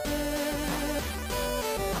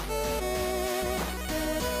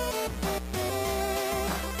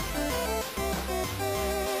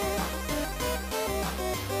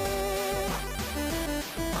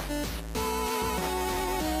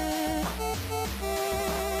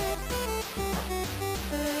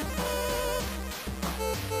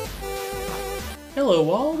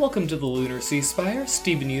Hello all, welcome to the Lunar Ceasefire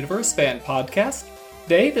Steven Universe fan podcast.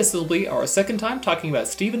 Today, this will be our second time talking about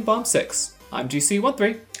Steven Bomb 6. I'm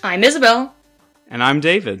GC13. I'm Isabel. And I'm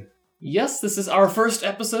David. Yes, this is our first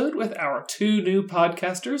episode with our two new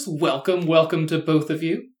podcasters. Welcome to both of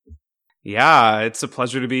you. Yeah, it's a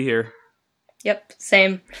pleasure to be here. Yep,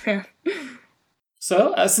 same.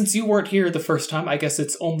 So, since you weren't here the first time, I guess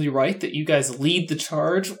it's only right that you guys lead the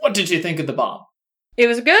charge. What did you think of the bomb? It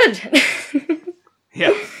was good.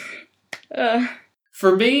 Yeah.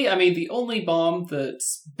 For me, the only bomb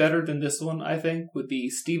that's better than this one, I think, would be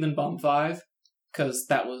Steven Bomb 5, because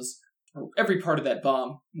every part of that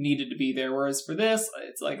bomb needed to be there, whereas for this,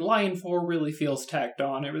 it's like Lion 4 really feels tacked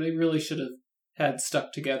on. They really should have had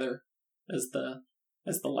stuck together as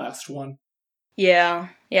the last one. Yeah,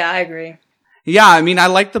 I agree. Yeah, I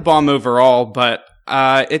like the bomb overall, but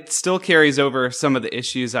it still carries over some of the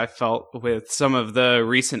issues I felt with some of the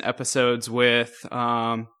recent episodes with,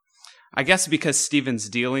 I guess because Steven's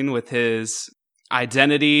dealing with his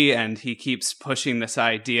identity and he keeps pushing this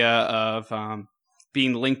idea of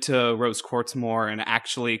being linked to Rose Quartz more and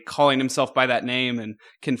actually calling himself by that name and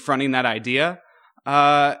confronting that idea,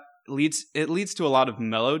 leads to a lot of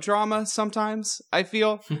melodrama sometimes, I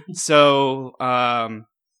feel. So,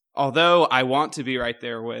 although I want to be right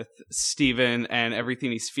there with Steven and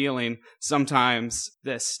everything he's feeling, sometimes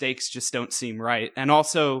the stakes just don't seem right. And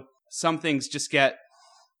also, some things just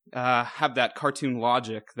have that cartoon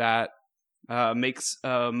logic that makes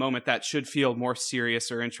a moment that should feel more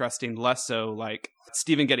serious or interesting less so. Like,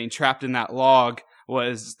 Steven getting trapped in that log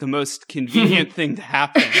was the most convenient thing to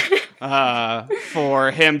happen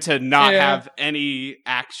for him to not have any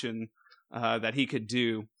action that he could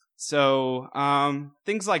do. So,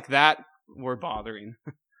 things like that were bothering.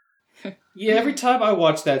 Yeah, every time I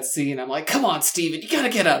watch that scene, I'm like, come on, Steven, you gotta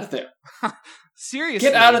get out of there. Seriously.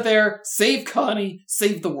 Get out of there, save Connie,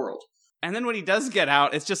 save the world. And then when he does get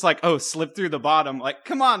out, it's just like, oh, slip through the bottom. Like,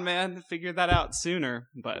 come on, man, figure that out sooner.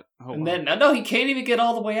 But, Then, no, he can't even get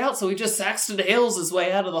all the way out, so he just Saxton Hales his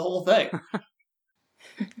way out of the whole thing.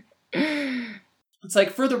 It's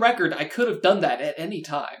like, for the record, I could have done that at any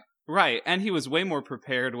time. Right, and he was way more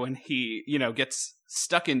prepared when he, gets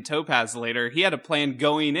stuck in Topaz later. He had a plan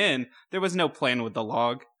going in. There was no plan with the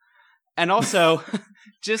log. And also,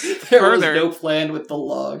 just there further... was no plan with the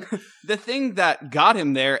log. The thing that got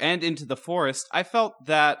him there and into the forest, I felt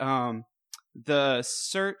that the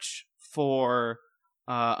search for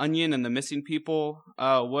Onion and the missing people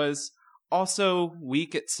was also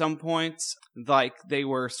weak at some points. Like, they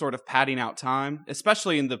were sort of padding out time,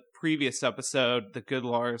 especially in the previous episode, The Good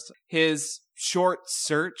Lars. His short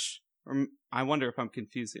search, I wonder if I'm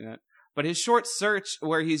confusing it, but his short search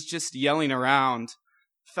where he's just yelling around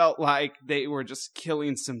felt like they were just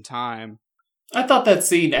killing some time. I thought that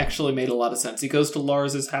scene actually made a lot of sense. He goes to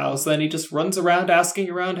Lars's house, then he just runs around asking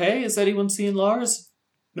around, hey, is anyone seeing Lars?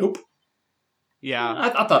 Nope.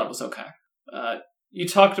 Yeah. I thought it was okay. You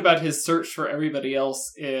talked about his search for everybody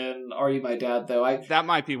else in Are You My Dad, though. That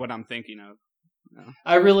might be what I'm thinking of. No.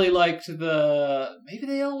 I really liked maybe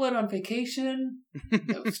they all went on vacation?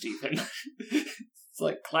 No, Steven. It's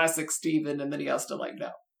like classic Steven, and then he has to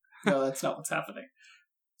no, that's not what's happening.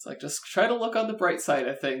 It's like, just try to look on the bright side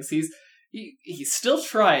of things. He's still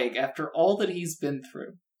trying after all that he's been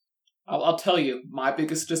through. I'll tell you, my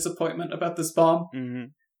biggest disappointment about this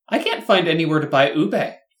bomb, I can't find anywhere to buy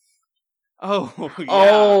ube. Oh, yeah.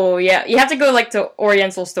 Oh, yeah. You have to go, to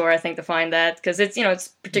Oriental store, I think, to find that. Because it's, it's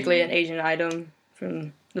particularly an Asian item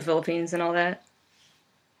from the Philippines and all that.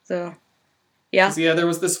 So, yeah. Yeah, there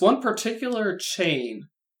was this one particular chain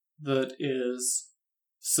that is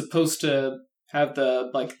supposed to have the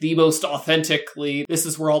most authentically, this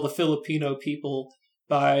is where all the Filipino people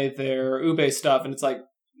buy their ube stuff, and it's like,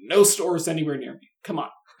 no stores anywhere near me. Come on.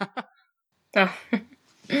 Oh.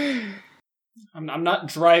 I'm not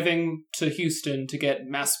driving to Houston to get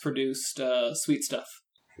mass-produced sweet stuff.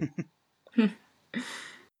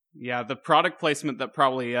 Yeah, the product placement that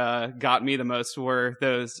probably got me the most were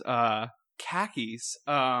those khakis.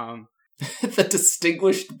 The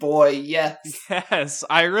distinguished boy, yes. Yes,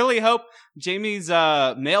 I really hope Jamie's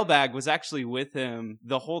mailbag was actually with him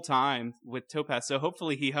the whole time with Topaz, so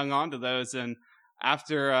hopefully he hung on to those, and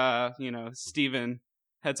after, Steven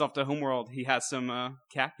heads off to Homeworld, he has some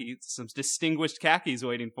khakis, some distinguished khakis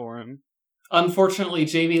waiting for him. Unfortunately,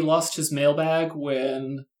 Jamie lost his mailbag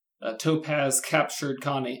when Topaz captured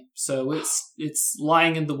Connie, so it's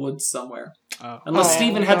lying in the woods somewhere. Unless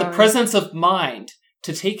Steven had the presence of mind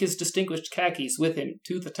to take his distinguished khakis with him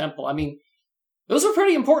to the temple. Those were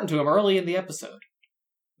pretty important to him early in the episode.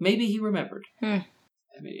 Maybe he remembered.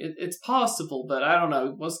 I mean, it's possible, but I don't know.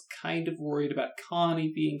 He was kind of worried about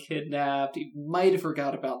Connie being kidnapped. He might have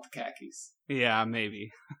forgot about the khakis. Yeah,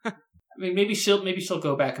 maybe. I mean, maybe she'll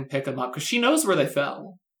go back and pick them up because she knows where they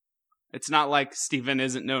fell. It's not like Steven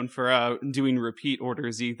isn't known for doing repeat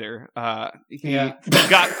orders either. He Yeah.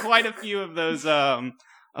 got quite a few of those.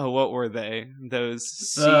 What were they? Those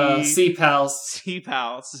Sea pals. Sea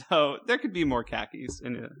pals. So there could be more khakis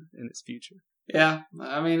in his future. Yeah,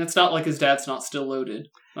 I mean, it's not like his dad's not still loaded.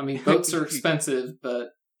 I mean, boats are expensive,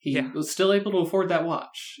 but he was still able to afford that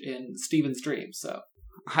watch in Steven's dream. So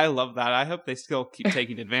I love that. I hope they still keep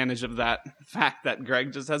taking advantage of that fact that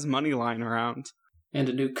Greg just has money lying around. And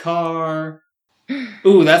a new car.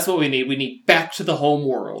 Ooh, that's what we need. We need Back to the Home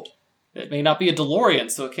World. It may not be a DeLorean,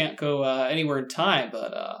 so it can't go anywhere in time,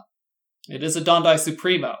 but it is a Dondai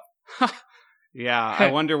Supremo. Yeah,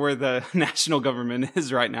 I wonder where the national government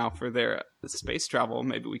is right now for their space travel.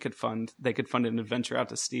 Maybe they could fund an adventure out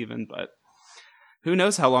to Steven, but who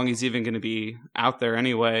knows how long he's even going to be out there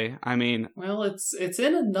anyway. I mean... Well, it's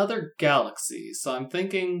in another galaxy, so I'm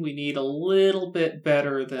thinking we need a little bit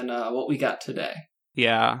better than what we got today.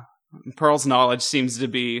 Yeah, Pearl's knowledge seems to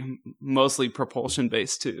be mostly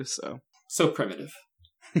propulsion-based too, so... So primitive.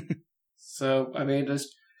 So, I mean, just...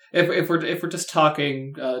 If we're just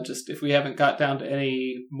talking, if we haven't got down to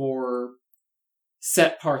any more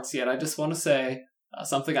set parts yet, I just want to say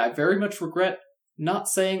something I very much regret not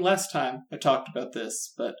saying last time I talked about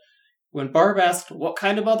this, but when Barb asked what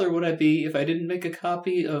kind of mother would I be if I didn't make a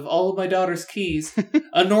copy of all of my daughter's keys,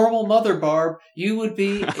 a normal mother, Barb, you would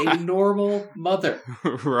be a normal mother.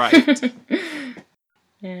 Right.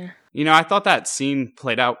 Yeah. You know, I thought that scene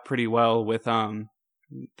played out pretty well with them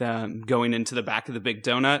going into the back of the big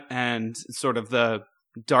donut and sort of the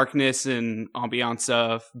darkness and ambiance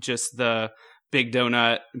of just the big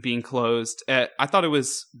donut being closed. I thought it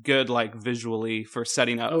was good, like, visually for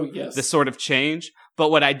setting up this sort of change.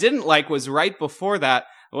 But what I didn't like was right before that,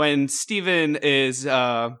 when Steven is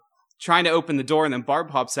trying to open the door and then Barb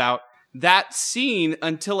pops out, that scene,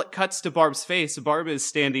 until it cuts to Barb's face, Barb is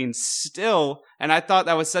standing still. And I thought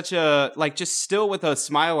that was such a, like, just still with a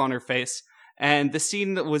smile on her face. And the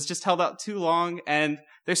scene was just held out too long. And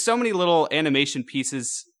there's so many little animation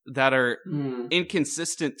pieces that are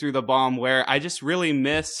inconsistent through the bomb where I just really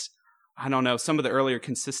miss, I don't know, some of the earlier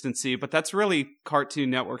consistency. But that's really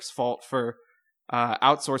Cartoon Network's fault for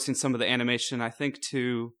outsourcing some of the animation, I think,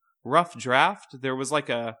 to Rough Draft. There was like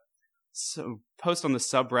a post on the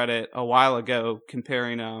subreddit a while ago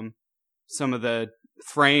comparing some of the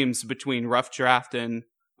frames between Rough Draft and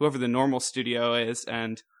whoever the normal studio is.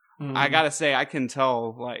 And I gotta say, I can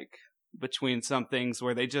tell, like, between some things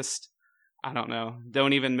where they just, I don't know,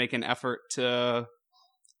 don't even make an effort to,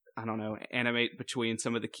 I don't know, animate between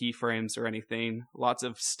some of the keyframes or anything. Lots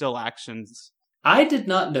of still actions. I did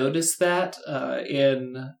not notice that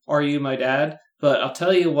in Are You My Dad? But I'll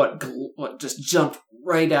tell you what just jumped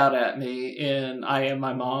right out at me in I Am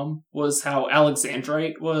My Mom was how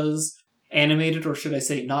Alexandrite was animated, or should I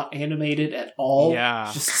say not animated at all. Yeah.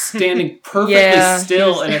 Just standing perfectly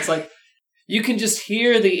still, and it's like, you can just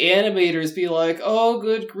hear the animators be like, oh,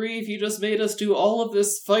 good grief, you just made us do all of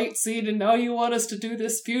this fight scene, and now you want us to do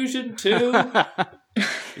this fusion too?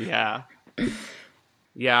 Yeah.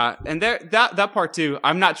 Yeah, and that part too,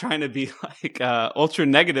 I'm not trying to be like ultra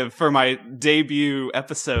negative for my debut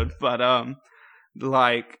episode, but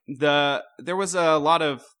like there was a lot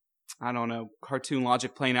of, I don't know, cartoon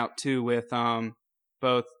logic playing out too with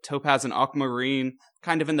both Topaz and Aquamarine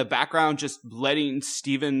kind of in the background, just letting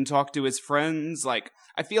Steven talk to his friends. Like,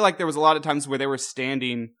 I feel like there was a lot of times where they were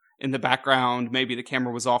standing in the background, maybe the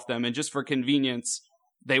camera was off them, and just for convenience,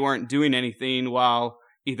 they weren't doing anything while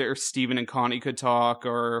either Steven and Connie could talk,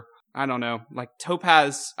 or I don't know, like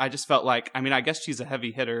Topaz, I just felt like, I mean, I guess she's a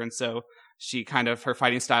heavy hitter, and so she kind of, her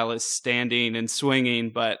fighting style is standing and swinging,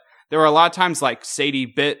 but there were a lot of times like Sadie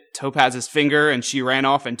bit Topaz's finger and she ran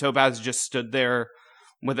off and Topaz just stood there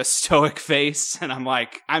with a stoic face, and I'm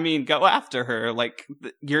like, I mean, go after her, like,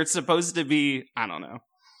 you're supposed to be, I don't know.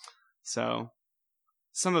 So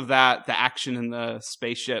some of that, the action in the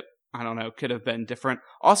spaceship, I don't know, could have been different.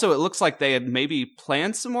 Also, it looks like they had maybe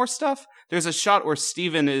planned some more stuff. There's a shot where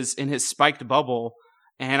Steven is in his spiked bubble,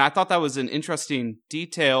 and I thought that was an interesting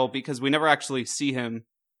detail because we never actually see him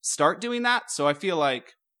start doing that. So I feel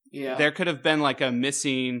like there could have been like a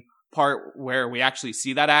missing part where we actually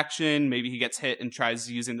see that action. Maybe he gets hit and tries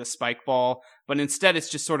using the spike ball, but instead it's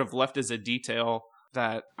just sort of left as a detail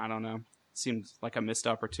that, I don't know, seemed like a missed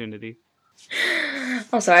opportunity.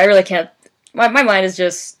 I'm sorry, I really can't. My mind is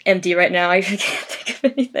just empty right now. I can't think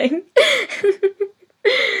of anything.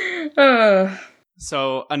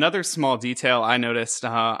 So another small detail I noticed,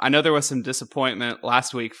 I know there was some disappointment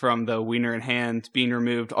last week from the Wiener in Hand being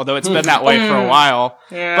removed, although it's been that way for a while.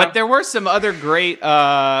 Yeah. But there were some other great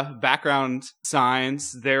background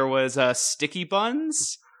signs. There was Sticky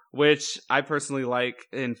Buns, which I personally like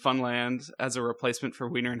in Funland as a replacement for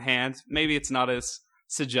Wiener in Hand. Maybe it's not as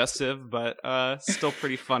suggestive, but still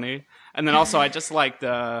pretty funny. And then also I just liked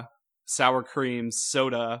sour cream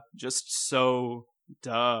soda, just so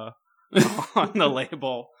duh. On the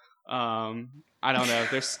label. I don't know.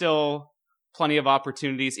 There's still plenty of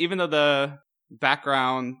opportunities, even though the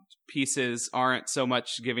background pieces aren't so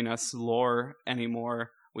much giving us lore anymore.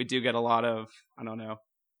 We do get a lot of, I don't know,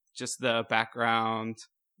 just the background.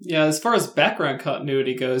 Yeah, as far as background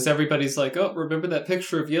continuity goes, everybody's like, oh, remember that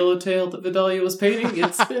picture of Yellowtail that Vidalia was painting?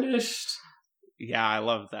 It's finished. Yeah, I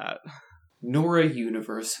love that. Nora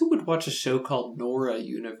Universe. Who would watch a show called Nora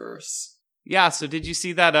Universe? Yeah, so did you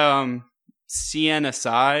see that CN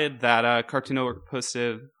Aside that Cartoon Network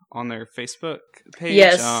posted on their Facebook page?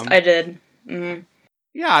 Yes, I did. Mm-hmm.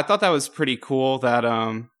 Yeah, I thought that was pretty cool that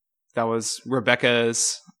that was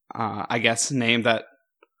Rebecca's, I guess, name that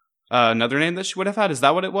another name that she would have had. Is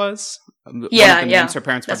that what it was? Yeah, One of the names her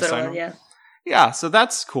parents that's were what it deciding was, on? yeah. Yeah, so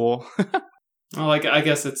that's cool. Well, like, I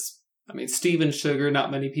guess it's, I mean, Steven Sugar, not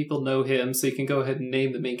many people know him, so you can go ahead and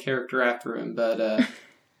name the main character after him, but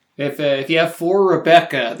if you have 4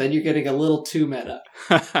 Rebecca, then you're getting a little too meta.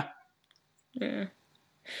 Yeah.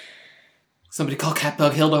 Somebody call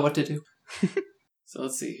Catbug, he'll know what to do. So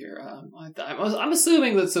let's see here. I'm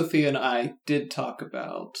assuming that Sophia and I did talk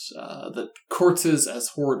about the Quartzes as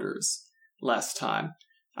hoarders last time.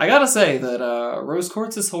 I gotta say that Rose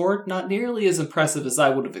Quartz's hoard, not nearly as impressive as I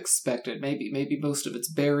would have expected. Maybe most of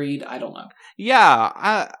it's buried. I don't know.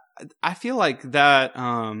 Yeah, I feel like that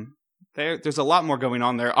there's a lot more going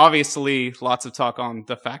on there. Obviously, lots of talk on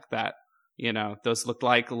the fact that, you know, those look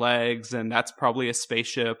like legs and that's probably a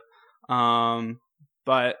spaceship.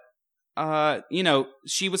 But you know,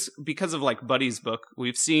 she was, because of like Buddy's book,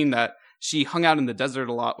 we've seen that she hung out in the desert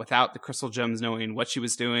a lot without the crystal gems knowing what she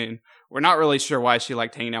was doing. We're not really sure why she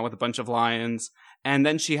liked hanging out with a bunch of lions. And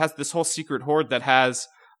then she has this whole secret hoard that has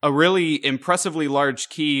a really impressively large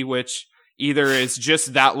key, which either is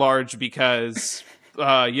just that large because,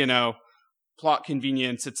 you know, plot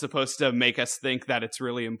convenience, it's supposed to make us think that it's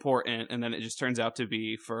really important, and then it just turns out to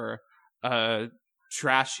be for a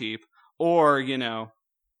trash heap. Or, you know,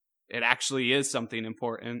 it actually is something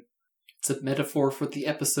important. It's a metaphor for the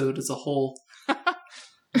episode as a whole.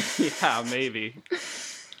 Yeah, maybe.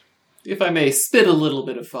 If I may spit a little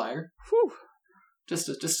bit of fire. Whew. Just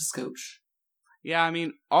a scotch. Yeah, I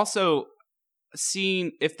mean, also,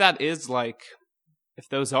 seeing if that is like, if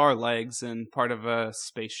those are legs and part of a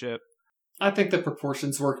spaceship. I think the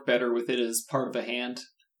proportions work better with it as part of a hand.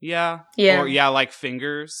 Yeah. Yeah. Or, yeah, like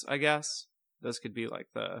fingers, I guess. Those could be like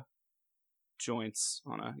the joints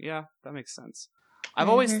on a, yeah, that makes sense. I've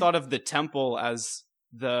always thought of the temple as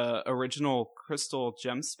the original crystal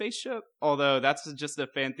gem spaceship, although that's just a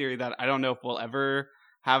fan theory that I don't know if we'll ever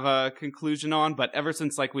have a conclusion on. But ever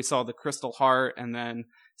since like we saw the crystal heart and then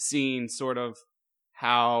seeing sort of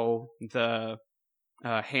how the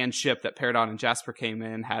hand ship that Peridot and Jasper came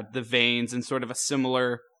in had the veins and sort of a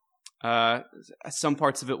similar, some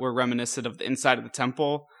parts of it were reminiscent of the inside of the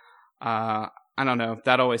temple. I don't know,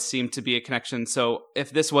 that always seemed to be a connection. So if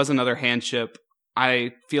this was another hand ship,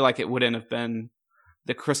 I feel like it wouldn't have been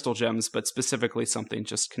the crystal gems, but specifically something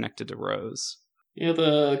just connected to Rose. Yeah,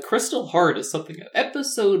 the Crystal Heart is something.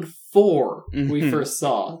 Episode 4, we first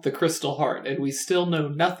saw the Crystal Heart, and we still know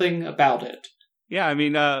nothing about it. Yeah, I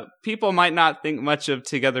mean, people might not think much of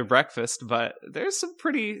Together Breakfast, but there's some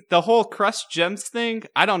pretty... The whole crushed gems thing,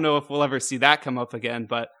 I don't know if we'll ever see that come up again,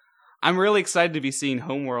 but I'm really excited to be seeing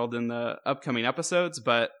Homeworld in the upcoming episodes,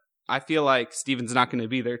 but I feel like Steven's not going to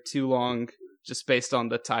be there too long, just based on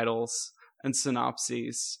the titles and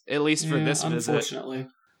synopses, at least for this visit. Unfortunately.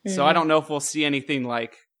 So I don't know if we'll see anything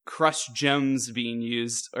like crushed gems being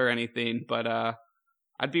used or anything, but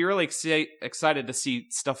I'd be really excited to see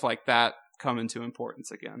stuff like that come into importance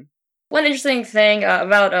again. One interesting thing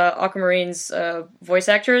about Aquamarine's voice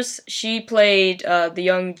actress, she played the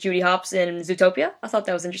young Judy Hopps in Zootopia. I thought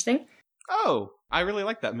that was interesting. Oh, I really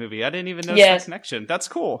like that movie. I didn't even notice that connection. That's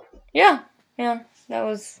cool. Yeah, that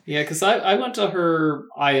was... Yeah, because I went to her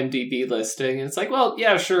IMDb listing, and it's like, well,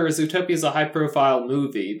 yeah, sure, Zootopia's a high-profile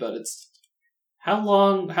movie, but it's... How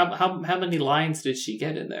long, how many lines did she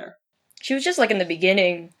get in there? She was just, like, in the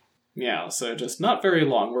beginning. Yeah, so just not very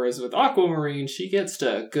long, whereas with Aquamarine, she gets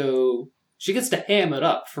to ham it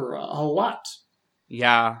up for a lot.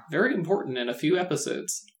 Yeah. Very important in a few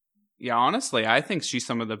episodes. Yeah, honestly, I think she's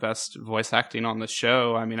some of the best voice acting on the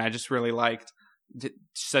show. I mean, I just really liked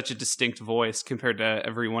such a distinct voice compared to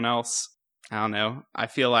everyone else. I don't know. I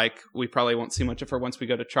feel like we probably won't see much of her once we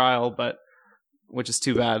go to trial, but which is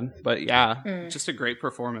too bad. But yeah, just a great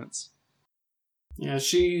performance. Yeah,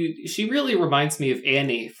 she really reminds me of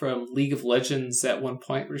Annie from League of Legends at one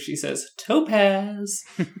point where she says, Topaz!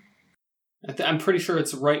 I'm pretty sure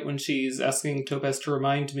it's right when she's asking Topaz to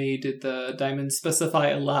remind me, did the diamond specify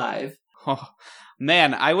alive? Oh,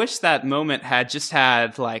 man, I wish that moment had just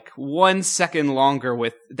had like 1 second longer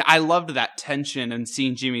with... I loved that tension and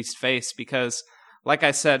seeing Jimmy's face because, like I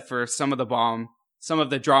said, for some of the bomb, some of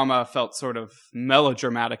the drama felt sort of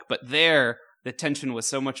melodramatic, but there, the tension was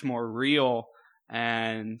so much more real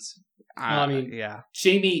and... I mean, yeah.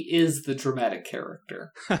 Jamie is the dramatic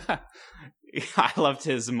character. I loved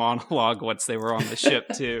his monologue once they were on the ship,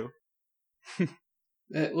 too.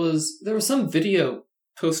 There was some video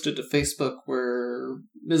posted to Facebook where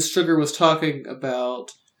Ms. Sugar was talking about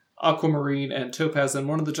Aquamarine and Topaz, and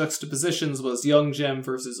one of the juxtapositions was young Gem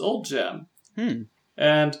versus old Gem.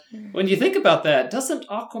 And when you think about that, doesn't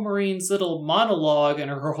Aquamarine's little monologue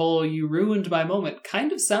and her whole "you ruined my moment"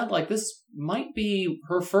 kind of sound like this might be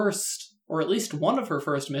her first, or at least one of her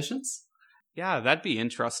first missions? Yeah, that'd be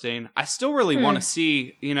interesting. I still really want to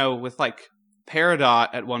see, with like Peridot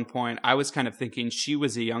at one point, I was kind of thinking she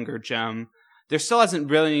was a younger Gem. There still hasn't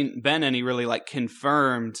really been any really like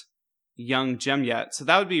confirmed young Gem yet. So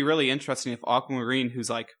that would be really interesting if Aquamarine, who's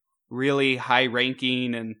like really high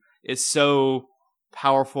ranking and is so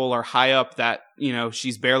powerful or high up that,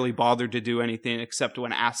 she's barely bothered to do anything except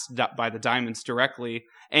when asked by the Diamonds directly.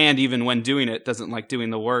 And even when doing it, doesn't like doing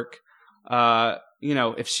the work.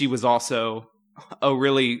 If she was also a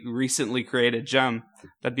really recently created Gem,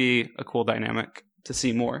 that'd be a cool dynamic to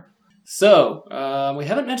see more. So, we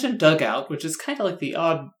haven't mentioned Dugout, which is kind of like the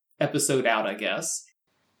odd episode out, I guess.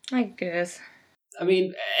 I guess. I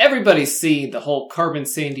mean, everybody's seen the whole Carmen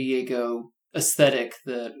Sandiego aesthetic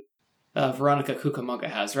that Veronica Cucamonga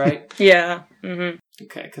has, right? Yeah. Mm-hmm.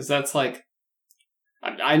 Okay, because that's like...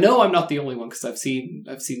 I know I'm not the only one because I've seen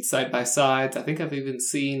side by sides. I think I've even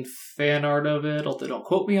seen fan art of it, although don't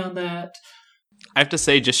quote me on that. I have to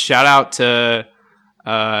say, just shout out to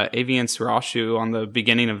Avian Surashu on the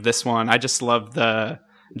beginning of this one. I just love the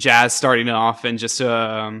jazz starting off and just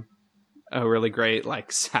a really great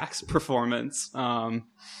like sax performance.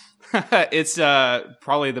 It's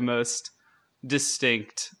probably the most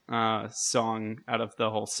distinct song out of the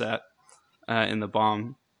whole set in the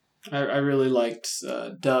bomb. I really liked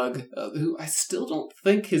Doug, who I still don't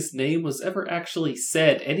think his name was ever actually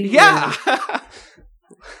said anywhere. Yeah!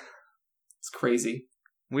 It's crazy.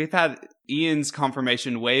 We've had Ian's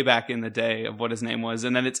confirmation way back in the day of what his name was,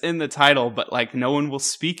 and then it's in the title, but like no one will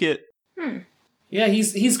speak it. Yeah,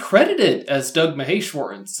 he's credited as Doug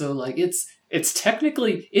Maheshwaran, so like it's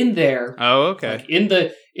technically in there. Oh, okay. Like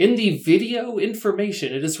in the video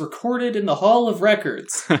information, it is recorded in the Hall of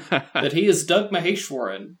Records that he is Doug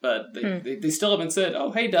Maheshwaran, but they still haven't said,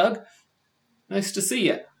 "Oh, hey, Doug, nice to see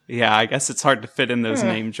you." Yeah, I guess it's hard to fit in those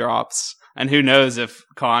name drops, and who knows if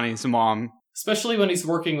Connie's mom, especially when he's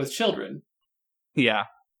working with children. Yeah,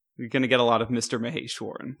 you're gonna get a lot of Mr.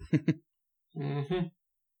 Maheshwaran. Mm-hmm.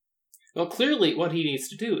 Well, clearly what he needs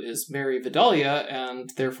to do is marry Vidalia and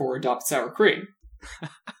therefore adopt Sour Cream.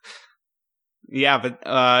 Yeah, but,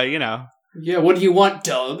 Yeah, what do you want,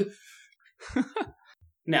 Doug?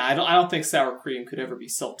 Nah, I don't think Sour Cream could ever be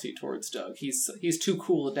salty towards Doug. He's too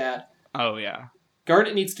cool a dad. Oh, yeah.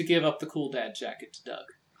 Garnet needs to give up the cool dad jacket to Doug.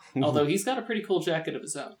 Although he's got a pretty cool jacket of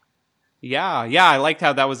his own. Yeah, I liked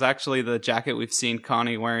how that was actually the jacket we've seen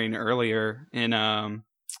Connie wearing earlier in,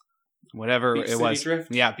 whatever Beach it City was.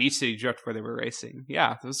 Drift? Yeah, Beach City Drift where they were racing.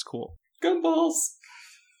 Yeah, that was cool. Gumballs!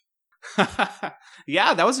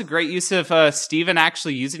 Yeah, that was a great use of Steven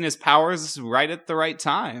actually using his powers right at the right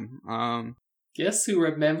time. Guess who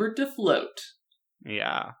remembered to float?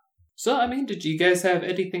 Yeah. So, I mean, did you guys have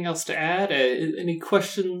anything else to add? Any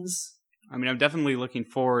questions? I mean, I'm definitely looking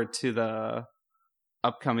forward to the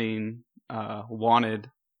upcoming Wanted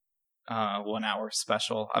 1 hour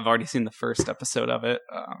special. I've already seen the first episode of it.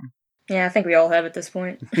 Yeah, I think we all have at this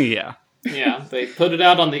point. Yeah. Yeah, they put it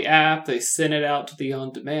out on the app, they sent it out to the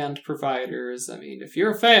on-demand providers. I mean, if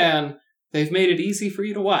you're a fan, they've made it easy for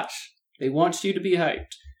you to watch. They want you to be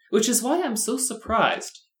hyped. Which is why I'm so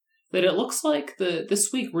surprised that it looks like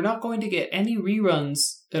this week we're not going to get any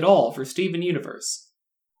reruns at all for Steven Universe.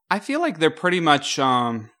 I feel like they're pretty much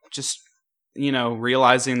just,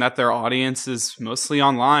 realizing that their audience is mostly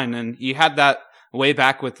online. And you had that way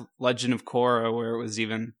back with Legend of Korra where it was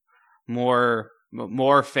even more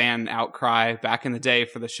more fan outcry back in the day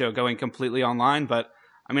for the show going completely online. But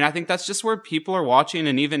I mean, I think that's just where people are watching,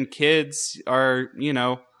 and even kids are,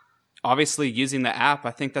 obviously using the app.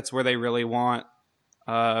 I think that's where they really want,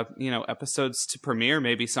 episodes to premiere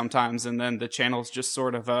maybe sometimes, and then the channels just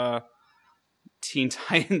sort of Teen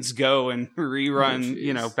Titans Go and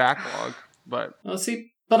rerun, backlog. But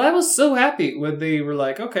But I was so happy when they were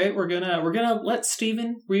like, okay, we're gonna let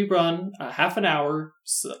Steven rerun a half an hour,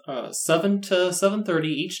 7 to 7:30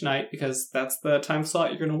 each night, because that's the time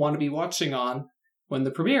slot you're gonna want to be watching on when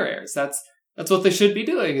the premiere airs. That's what they should be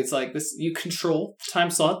doing. It's like this: you control the time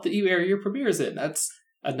slot that you air your premieres in. That's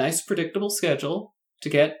a nice, predictable schedule to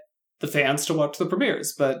get the fans to watch the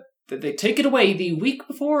premieres. But they take it away the week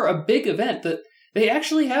before a big event that they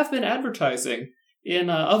actually have been advertising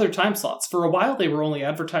in other time slots. For a while, they were only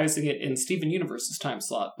advertising it in Steven Universe's time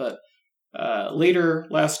slot, but later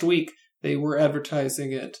last week, they were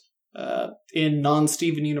advertising it in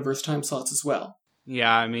non-Steven Universe time slots as well.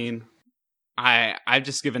 Yeah, I mean, I've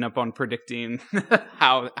just given up on predicting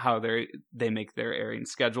how they make their airing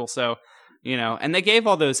schedule. So, and they gave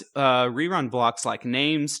all those rerun blocks like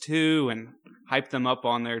names too, and hyped them up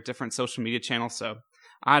on their different social media channels. So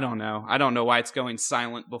I don't know. I don't know why it's going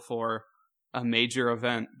silent before a major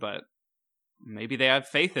event, but maybe they have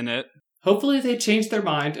faith in it. Hopefully they change their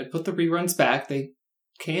mind and put the reruns back. They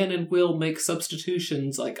can and will make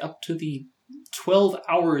substitutions like up to the 12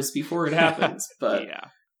 hours before it happens. But yeah.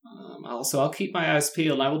 I'll keep my eyes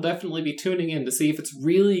peeled. I will definitely be tuning in to see if it's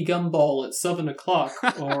really Gumball at 7 o'clock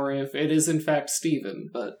or if it is in fact Steven.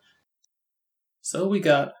 But so we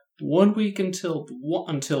got 1 week until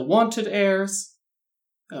Wanted airs.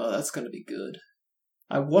 Oh, that's going to be good.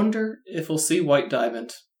 I wonder if we'll see White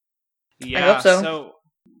Diamond. Yeah, I hope so.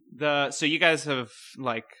 So you guys have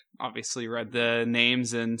obviously read the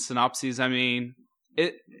names and synopses. I mean,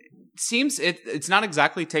 it seems it's not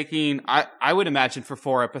exactly taking. I would imagine for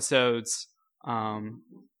 4 episodes. I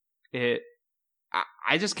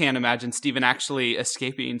just can't imagine Steven actually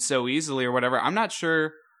escaping so easily or whatever. I'm not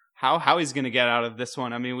sure how he's going to get out of this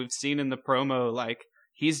one. I mean, we've seen in the promo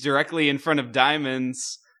he's directly in front of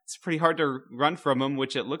Diamonds. It's pretty hard to run from him,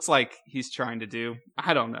 which it looks like he's trying to do.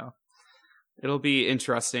 I don't know. It'll be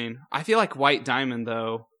interesting. I feel like White Diamond,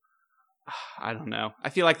 though, I don't know. I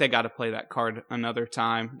feel like they got to play that card another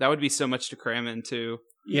time. That would be so much to cram into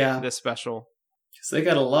this special. Because they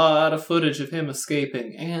got a lot of footage of him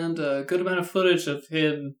escaping, and a good amount of footage of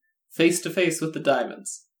him face-to-face with the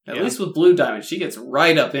Diamonds. At least with Blue Diamond, she gets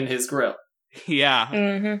right up in his grill. Yeah.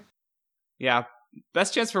 Mm-hmm. Yeah.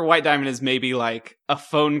 Best chance for White Diamond is maybe a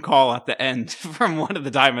phone call at the end from one of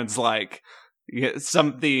the Diamonds,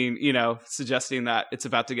 something, suggesting that it's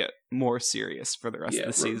about to get more serious for the rest of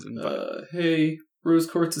the season. But hey, Rose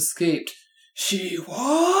Quartz escaped. She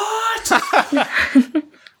what?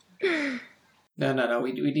 No.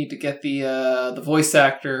 We need to get the voice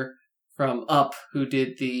actor from Up who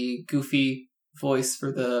did the goofy voice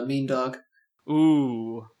for the Mean Dog.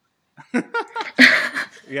 Ooh.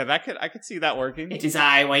 Yeah, I could see that working. It is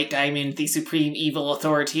I, White Diamond, the supreme evil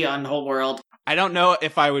authority on the whole world. I don't know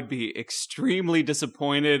if I would be extremely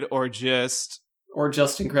disappointed or just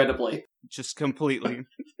incredibly. Just completely.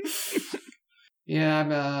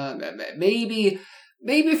 Yeah, maybe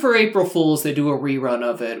for April Fools they do a rerun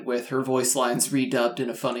of it with her voice lines redubbed in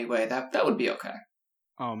a funny way. That would be okay.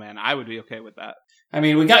 Oh man, I would be okay with that. I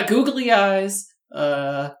mean, we got Googly Eyes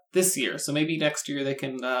this year, so maybe next year they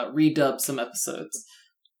can redub some episodes.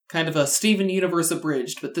 Kind of a Steven Universe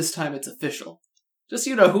abridged, but this time it's official. Just,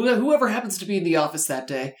 whoever happens to be in the office that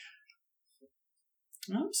day.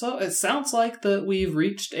 So it sounds like that we've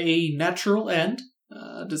reached a natural end.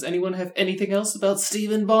 Does anyone have anything else about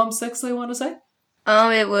Steven Bomb 6 they want to say?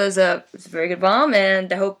 It was a very good bomb,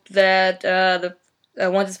 and I hope that the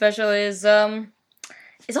Wanted special is awesome.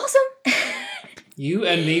 You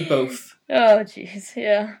and me both. Oh, jeez,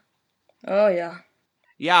 yeah. Oh, yeah.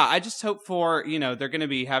 Yeah, I just hope for, they're going to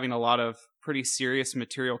be having a lot of pretty serious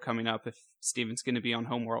material coming up if Steven's going to be on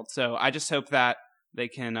Homeworld. So I just hope that they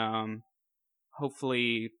can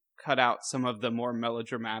hopefully cut out some of the more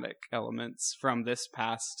melodramatic elements from this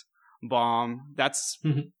past bomb. That's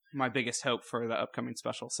my biggest hope for the upcoming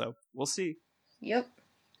special. So we'll see. Yep.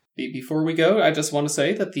 Before we go, I just want to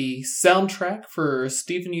say that the soundtrack for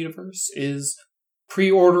Steven Universe is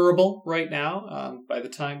pre-orderable right now. By the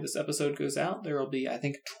time this episode goes out, there will be, I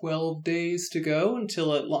think, 12 days to go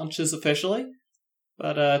until it launches officially.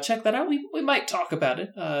 But check that out. We might talk about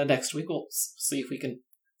it next week. We'll see if we can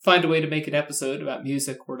find a way to make an episode about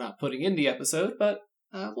music we're not putting in the episode. But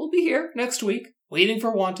we'll be here next week, waiting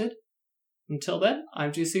for Wanted. Until then,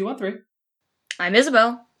 I'm GC13. I'm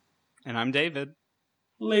Isabel. And I'm David.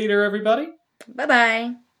 Later, everybody.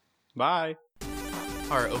 Bye-bye. Bye.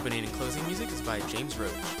 Our opening and closing music is by James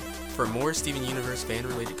Roach. For more Steven Universe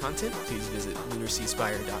fan-related content, please visit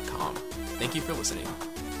lunarseaspire.com. Thank you for listening.